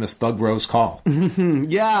got the infamous Thug Rose call.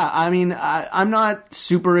 Yeah, I mean, I'm not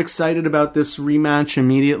super excited about this rematch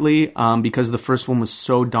immediately because the first one was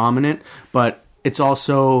so dominant, but it's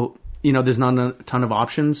also, there's not a ton of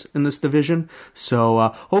options in this division.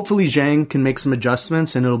 So hopefully Zhang can make some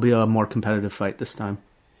adjustments and it'll be a more competitive fight this time.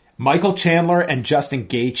 Michael Chandler and Justin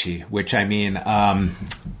Gaethje, which,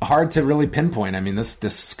 hard to really pinpoint.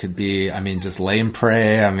 This could be, just lay and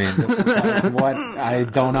pray. This is like what? I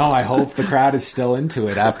don't know. I hope the crowd is still into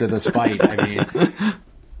it after this fight.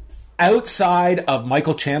 Outside of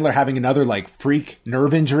Michael Chandler having another, freak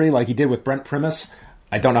nerve injury like he did with Brent Primus,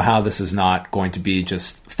 I don't know how this is not going to be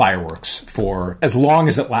just fireworks for as long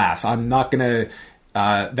as it lasts. I'm not going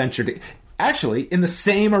to venture to... Actually, in the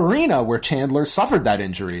same arena where Chandler suffered that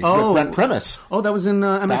injury with Brent Primus. Oh, that was in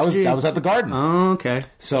MSG. That was at the Garden. Oh, okay.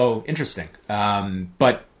 So, interesting.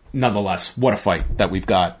 But nonetheless, what a fight that we've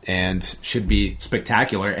got, and should be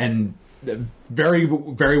spectacular, and very,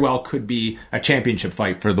 very well could be a championship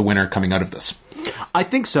fight for the winner coming out of this. I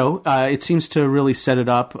think so. It seems to really set it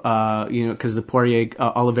up, because the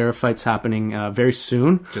Poirier-Oliveira fight's happening very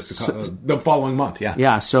soon. Just the following month, yeah.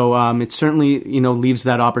 Yeah, so it certainly, leaves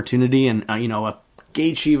that opportunity, and, a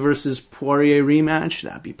Gaethje versus Poirier rematch,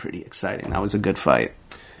 that'd be pretty exciting. That was a good fight.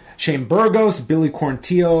 Shane Burgos, Billy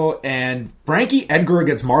Quarantillo, and Frankie Edgar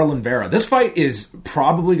against Marlon Vera. This fight is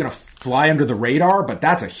probably going to fly under the radar, but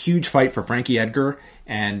that's a huge fight for Frankie Edgar,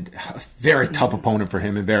 and a very tough opponent for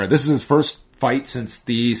him and Vera. This is his first fight since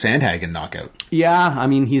the Sandhagen knockout. Yeah,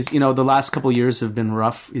 he's, the last couple of years have been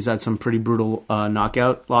rough. He's had some pretty brutal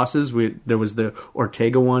knockout losses. There was the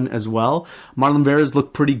Ortega one as well. Marlon Vera's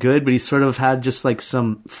looked pretty good, but he's sort of had just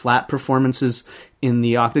some flat performances in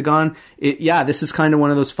the octagon. This is kind of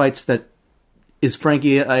one of those fights that is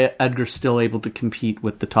Frankie Edgar still able to compete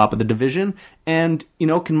with the top of the division? And, can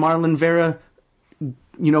Marlon Vera,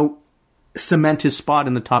 cement his spot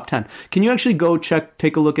in the top 10? Can you actually go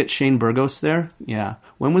take a look at Shane Burgos there? Yeah.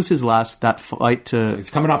 When was his that fight So he's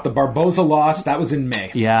coming off the Barboza loss. That was in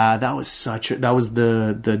May. Yeah, that was that was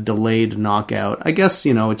the delayed knockout. I guess,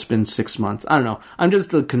 it's been 6 months. I don't know. I'm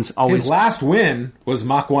just always... His last win was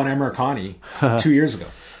Makwan Amirkhani 2 years ago.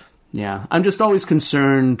 Yeah, I'm just always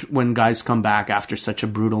concerned when guys come back after such a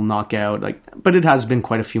brutal knockout. But it has been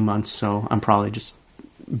quite a few months, so I'm probably just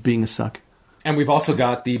being a suck. And we've also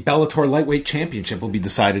got the Bellator Lightweight Championship will be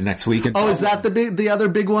decided next week. Is that the other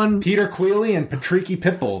big one? Peter Queally and Patricky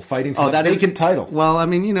Pitbull fighting for that vacant title. Well,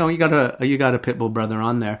 you got a Pitbull brother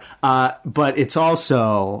on there. But it's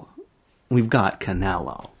also... We've got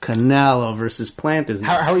Canelo versus Plant.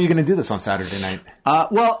 How are you going to do this on Saturday night?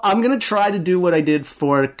 Well, I'm going to try to do what I did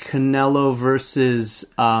for Canelo versus...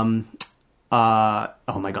 oh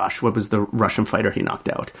my gosh, what was the Russian fighter he knocked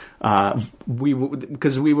out?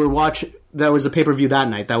 Because we were watching... That was a pay-per-view that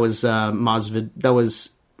night. That was Masvidal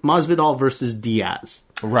versus Diaz.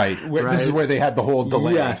 Right. This is where they had the whole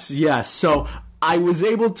delay. Yes. So... I was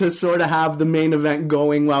able to sort of have the main event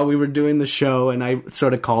going while we were doing the show, and I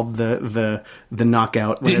sort of called the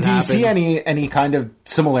knockout when it happened. Do you see any kind of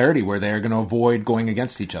similarity where they're going to avoid going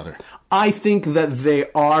against each other? I think that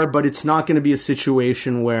they are, but it's not going to be a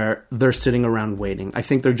situation where they're sitting around waiting. I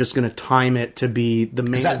think they're just going to time it to be the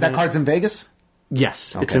main event. That card's in Vegas?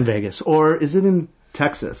 Yes, okay. It's in Vegas. Or is it in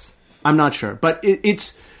Texas? I'm not sure. But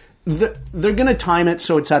it's... They're going to time it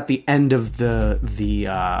so it's at the end of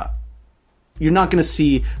the you're not going to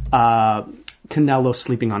see Canelo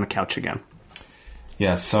sleeping on a couch again.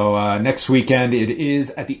 Yeah, so next weekend it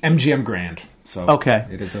is at the MGM Grand. So okay.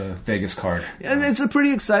 It is a Vegas card. And it's a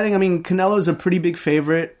pretty exciting... Canelo's a pretty big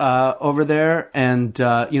favorite over there. And,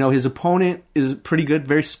 his opponent is pretty good,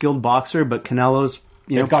 very skilled boxer. But Canelo's,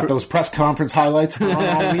 They've got those press conference highlights going on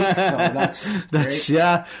all week, so that's great.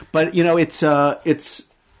 Yeah. But it's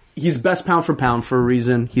he's best pound for pound for a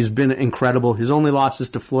reason. He's been incredible. His only loss is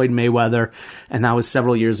to Floyd Mayweather, and that was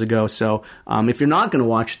several years ago. So if you're not going to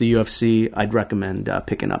watch the UFC, I'd recommend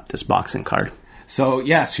picking up this boxing card. So,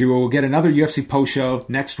 yes, you will get another UFC post show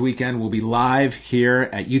next weekend. We'll be live here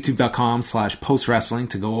at youtube.com/postwrestling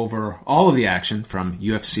to go over all of the action from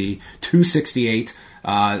UFC 268.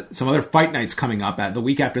 Some other fight nights coming up. The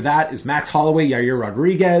week after that is Max Holloway, Yair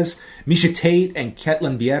Rodriguez, Miesha Tate, and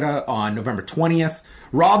Ketlin Vieira on November 20th.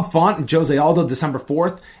 Rob Font and Jose Aldo December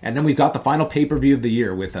 4th. And then we've got the final pay-per-view of the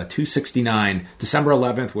year with 269 December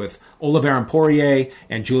 11th with Oliveira Poirier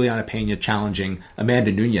and Juliana Pena challenging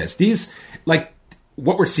Amanda Nunes. These,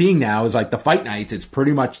 what we're seeing now is the fight nights, it's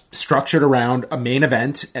pretty much structured around a main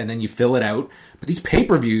event and then you fill it out. But these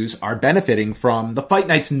pay-per-views are benefiting from the fight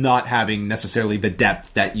nights not having necessarily the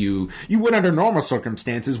depth that you would under normal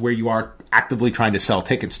circumstances where you are actively trying to sell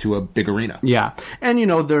tickets to a big arena. Yeah. And,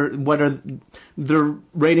 their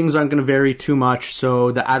ratings aren't going to vary too much,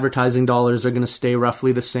 so the advertising dollars are going to stay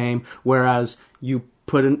roughly the same, whereas you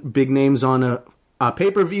put in big names on a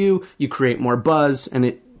pay-per-view, you create more buzz, and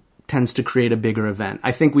it tends to create a bigger event.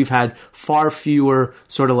 I think we've had far fewer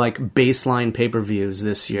sort of baseline pay-per-views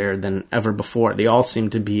this year than ever before. They all seem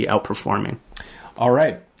to be outperforming. All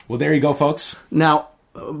right. Well, there you go, folks. Now,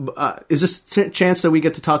 is this a chance that we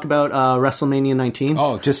get to talk about WrestleMania 19?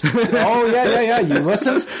 Oh, yeah. You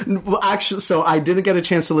listened? Well, actually, so I didn't get a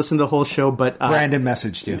chance to listen to the whole show, but Brandon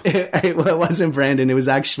messaged you. It wasn't Brandon. It was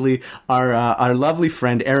actually our lovely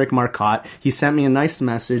friend Eric Marcotte. He sent me a nice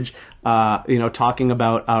message, talking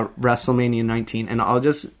about WrestleMania 19, and I'll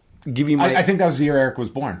just give you my. I think that was the year Eric was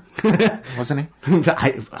born, wasn't he?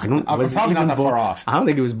 I don't. I'm probably not that far off. I don't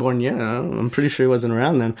think he was born yet. I'm pretty sure he wasn't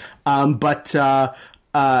around then.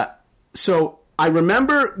 So I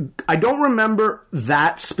don't remember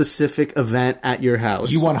that specific event at your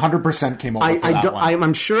house. You 100% came over for that one.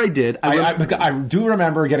 I'm sure I did. I do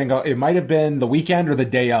remember getting it might have been the weekend or the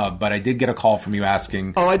day of, but I did get a call from you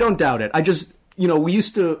asking. Oh, I don't doubt it. I just, we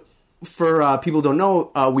used to, for people who don't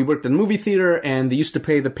know, we worked in a movie theater, and they used to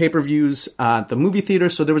pay the pay-per-views at the movie theater,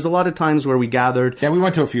 so there was a lot of times where we gathered. Yeah, we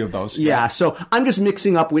went to a few of those. Yeah, so I'm just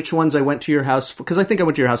mixing up which ones I went to your house, because I think I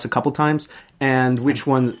went to your house a couple times, and which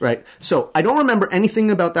ones, right. So I don't remember anything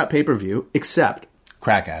about that pay-per-view, except...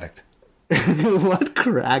 Crack Addict. What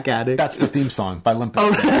Crack Addict? That's the theme song by Limp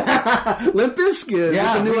Bizkit. Limp Bizkit,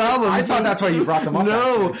 yeah, the new album. I thought that's why you brought them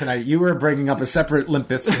up tonight. You were bringing up a separate Limp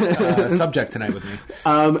Bizkit subject tonight with me.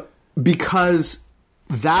 Because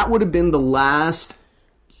that would have been the last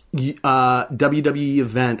WWE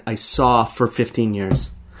event I saw for 15 years.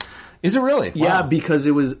 Is it really? Wow. Yeah, because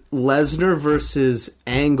it was Lesnar versus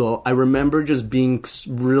Angle. I remember just being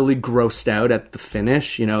really grossed out at the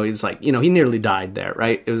finish. He's he nearly died there,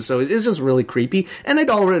 right? It was just really creepy. And I'd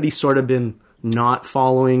already sort of been not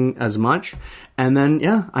following as much. And then,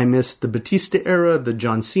 I missed the Batista era, the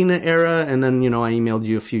John Cena era, and then, I emailed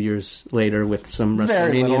you a few years later with some WrestleMania.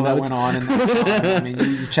 Very little that went on in that time. I mean,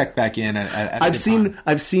 you check back in at I've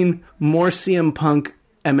seen more CM Punk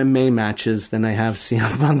MMA matches than I have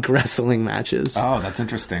CM Punk wrestling matches. Oh, that's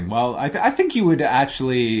interesting. Well, I think you would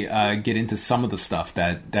actually get into some of the stuff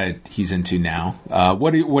that he's into now.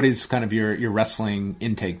 What is kind of your wrestling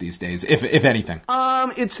intake these days, if anything?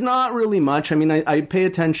 It's not really much. I mean, I pay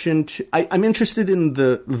attention to. I'm interested in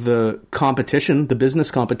the competition, the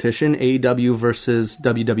business competition, AEW versus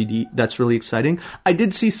WWE. That's really exciting. I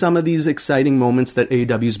did see some of these exciting moments that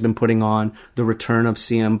AEW's been putting on. The return of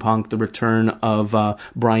CM Punk, the return of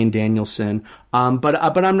Bryan Danielson. But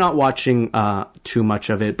I'm not watching too much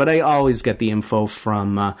of it. But I always get the info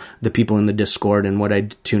from the people in the Discord and what I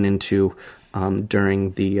tune into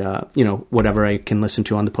during the whatever I can listen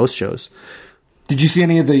to on the post shows. Did you see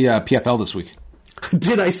any of the PFL this week?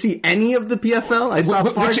 Did I see any of the PFL? I saw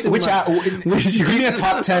give me a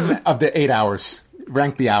top 10 of the 8 hours.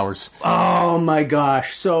 Rank the hours. Oh my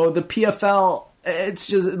gosh! So the PFL, it's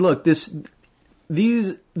just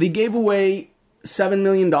they gave away $7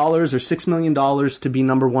 million or $6 million to be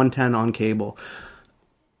number 110 on cable.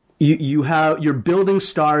 You're building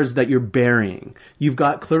stars that you're burying. You've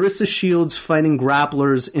got Clarissa Shields fighting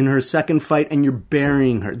grapplers in her second fight, and you're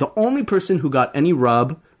burying her. The only person who got any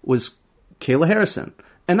rub was Kayla Harrison.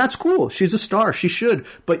 And that's cool. She's a star. She should.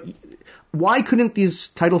 But why couldn't these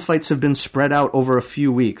title fights have been spread out over a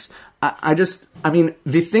few weeks? I mean,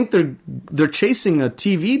 they think they're chasing a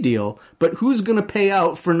TV deal, but who's going to pay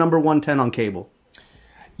out for number 110 on cable?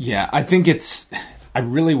 Yeah, I think I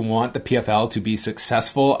really want the PFL to be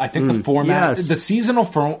successful. I think the format, the seasonal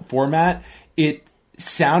format, it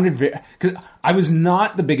sounded very, cause I was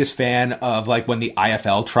not the biggest fan of like when the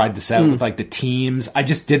IFL tried this out with like the teams. I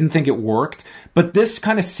just didn't think it worked. But this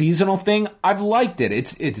kind of seasonal thing, I've liked it.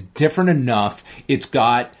 It's different enough. It's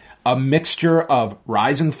got a mixture of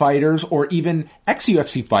rising fighters or even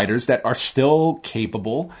ex-UFC fighters that are still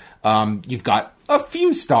capable. You've got a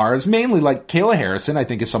few stars, mainly like Kayla Harrison, I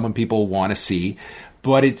think is someone people want to see.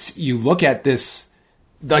 But you look at this,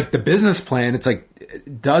 like the business plan, it's like,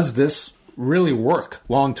 does this really work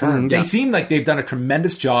long term? They seem like they've done a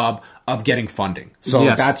tremendous job of getting funding. So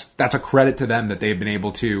that's a credit to them that they've been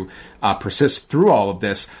able to persist through all of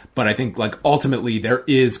this. But I think like ultimately there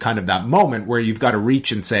is kind of that moment where you've got to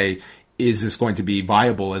reach and say, is this going to be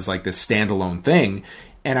viable as like this standalone thing?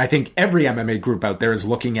 And I think every MMA group out there is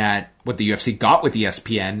looking at what the UFC got with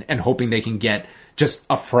ESPN and hoping they can get just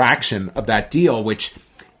a fraction of that deal, which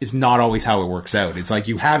is not always how it works out. It's like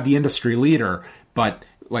you have the industry leader, but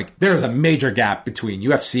like there's a major gap between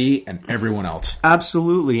UFC and everyone else.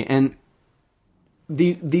 Absolutely. And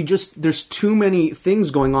there's too many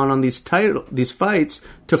things going on these fights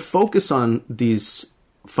to focus on these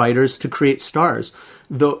fighters to create stars.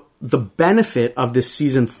 The benefit of this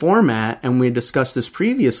season format, and we discussed this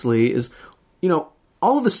previously, is,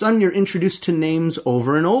 all of a sudden you're introduced to names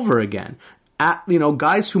over and over again.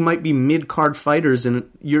 Guys who might be mid-card fighters, and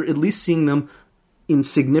you're at least seeing them in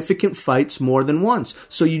significant fights more than once.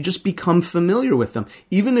 So you just become familiar with them.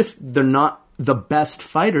 Even if they're not the best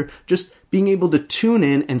fighter, just being able to tune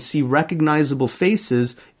in and see recognizable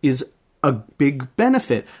faces is a big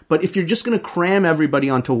benefit. But if you're just going to cram everybody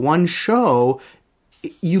onto one show,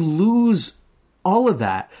 you lose all of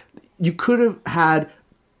that. You could have had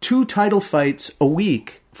 2 title fights a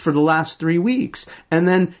week for the last 3 weeks. And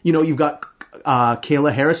then, you've got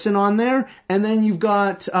Kayla Harrison on there, and then you've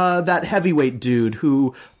got that heavyweight dude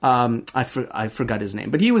who I forgot his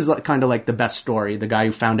name, but he was kind of like the best story, the guy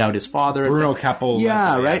who found out his father, Bruno Cappelozza.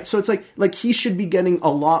 Yeah, right. So it's like he should be getting a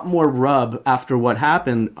lot more rub after what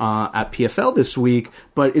happened at PFL this week,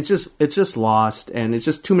 but it's just lost, and it's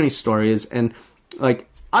just too many stories. And like,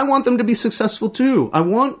 I want them to be successful too. I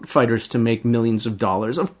want fighters to make millions of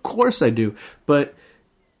dollars. Of course I do, but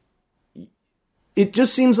it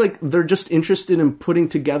just seems like they're just interested in putting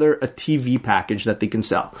together a TV package that they can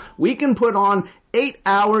sell. We can put on 8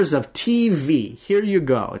 hours of TV. Here you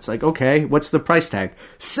go. It's like, okay, what's the price tag?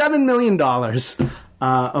 $7 million.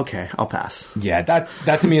 Okay, I'll pass. Yeah, that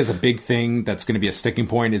to me is a big thing that's going to be a sticking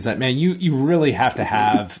point, is that, man, you really have to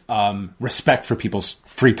have respect for people's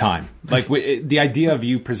free time. Like the idea of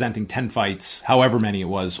you presenting 10 fights, however many it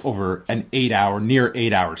was, over an near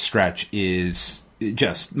 8 hour stretch is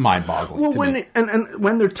just mind-boggling. Well,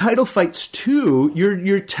 when they're title fights too,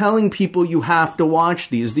 you're telling people you have to watch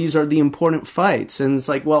these. These are the important fights, and it's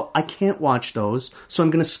like, well, I can't watch those, so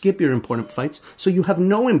I'm going to skip your important fights. So you have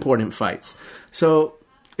no important fights. So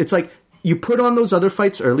it's like you put on those other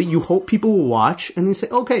fights early. You hope people will watch, and then you say,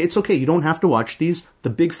 okay, it's okay. You don't have to watch these.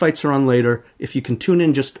 The big fights are on later. If you can tune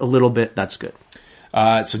in just a little bit, that's good.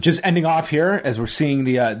 So just ending off here, as we're seeing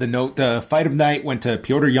the note, the fight of the night went to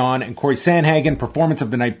Petr Yan and Corey Sandhagen. Performance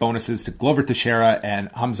of the night bonuses to Glover Teixeira and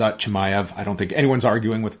Khamzat Chimaev. I don't think anyone's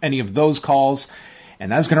arguing with any of those calls. And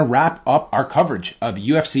that's going to wrap up our coverage of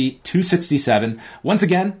UFC 267. Once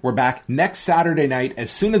again, we're back next Saturday night. As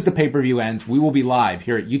soon as the pay-per-view ends, we will be live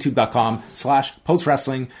here at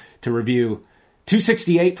youtube.com/postwrestling to review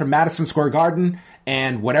 268 from Madison Square Garden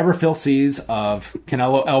and whatever Phil sees of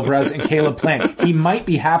Canelo Alvarez and Caleb Plant. He might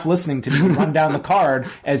be half listening to me run down the card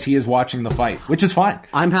as he is watching the fight, which is fine.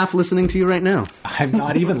 I'm half listening to you right now. I'm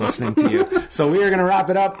not even listening to you. So we are going to wrap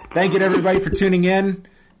it up. Thank you to everybody for tuning in.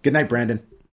 Good night, Brandon.